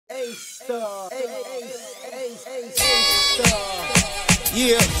AysTar,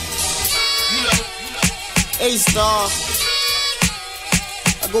 yeah, AysTar.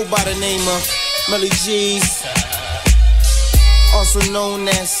 I go by the name of Melly G's, also known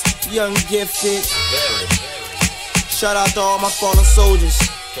as Young Gifted. Shout out to all my fallen soldiers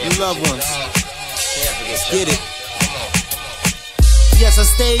and loved ones. Let's get it. Yes, I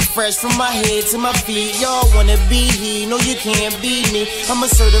stay fresh from my head to my feet. Y'all wanna be he, no you can't beat me. I'm a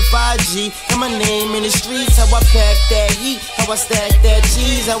certified G, got my name in the streets. How I pack that heat, how I stack that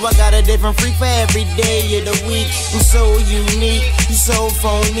cheese. How I got a different freak for every day of the week. I'm so unique, you so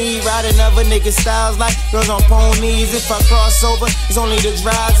phony. Riding other niggas' styles like girls on ponies. If I cross over, it's only the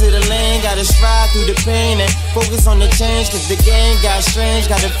drive to the lane. Gotta stride through the pain and focus on the change. Cause the game got strange,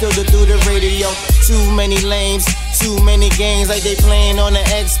 gotta filter through the radio. Too many lanes, too many games like they playing on the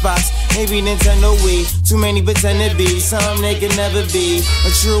Xbox, maybe Nintendo Wii. Too many pretend to be, some they can never be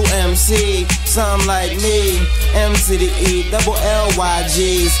a true MC. Some like me, M to the E, double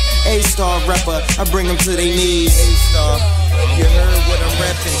L-Y-G's. AysTar rapper, I bring them to their knees. AysTar, you heard what I'm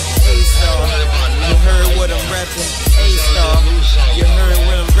rapping. AysTar, you heard what I'm rapping. AysTar, you heard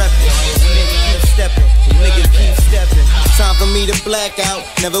what I'm rapping. Nigga keep stepping, nigga keep stepping. Time for me to black out,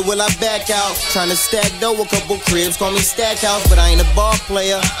 never will I back out. Tryna stack dough, a couple cribs, call me Stackhouse. But I ain't a ball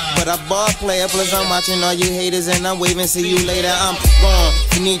player, but I ball player. Plus I'm watching all you haters and I'm waving, see you later. I'm gone,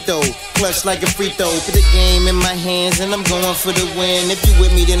 finito, clutch like a free throw. Put the game in my hands and I'm going for the win. If you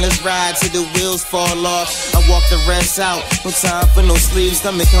with me then let's ride till the wheels fall off. I walk the rest out, no time for no sleep.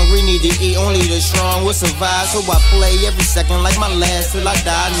 Stomach hungry, need to eat, only the strong will survive. So I play every second like my last till I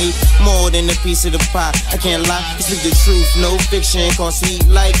die. I need more than a piece of the pie, I can't lie, I speak the truth, no fiction. Cause heat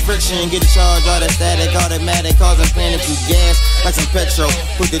like friction, get a charge, all that static, automatic, causing panic through gas like some petrol.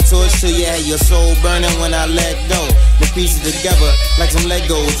 Put the torch till you have your soul burning when I let go. The pieces together like some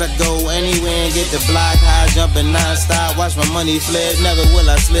Legos. I go anywhere and get the block high, jumping non-stop, watch my money flip. Never will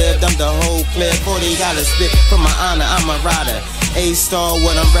I slip, dump the whole clip. 40 gotta spit for my honor, I'm a rider. AysTar,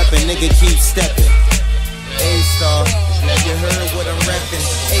 what I'm reppin', nigga keep steppin'. AysTar, you heard what I'm reppin'.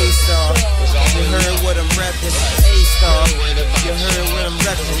 AysTar, you heard what I'm reppin'. AysTar, you heard what I'm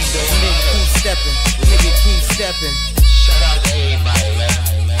reppin'. Nigga keep steppin', nigga keep steppin'. Shout out to everybody,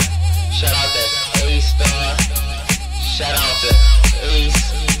 man. Shout out to AysTar. Shout out to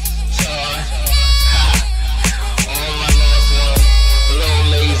AysTar. All my lost ones, a little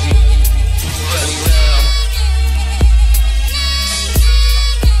lazy, really well.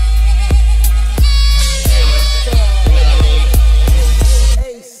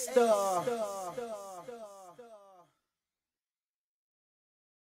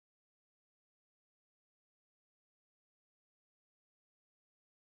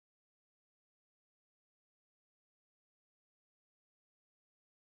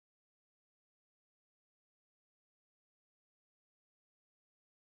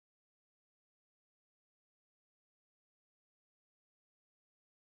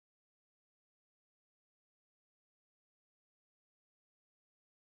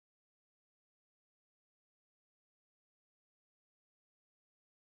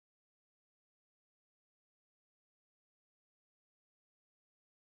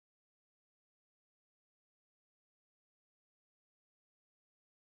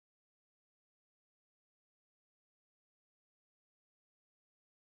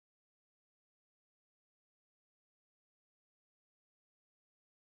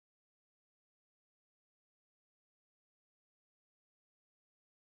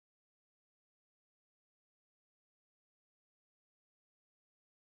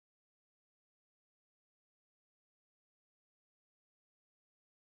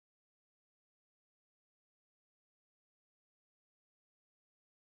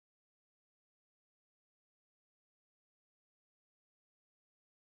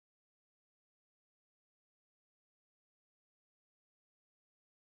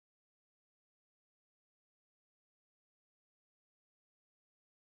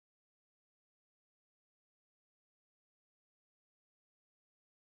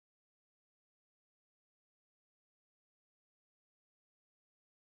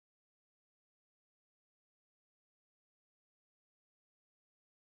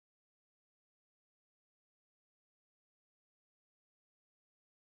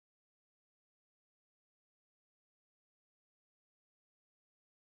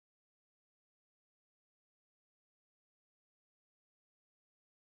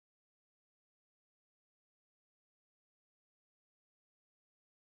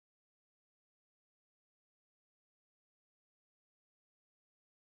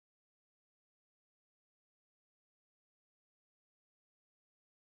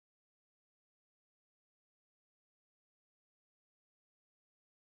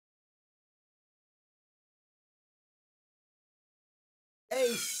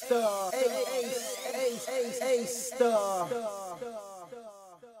 AysTar, AysTar.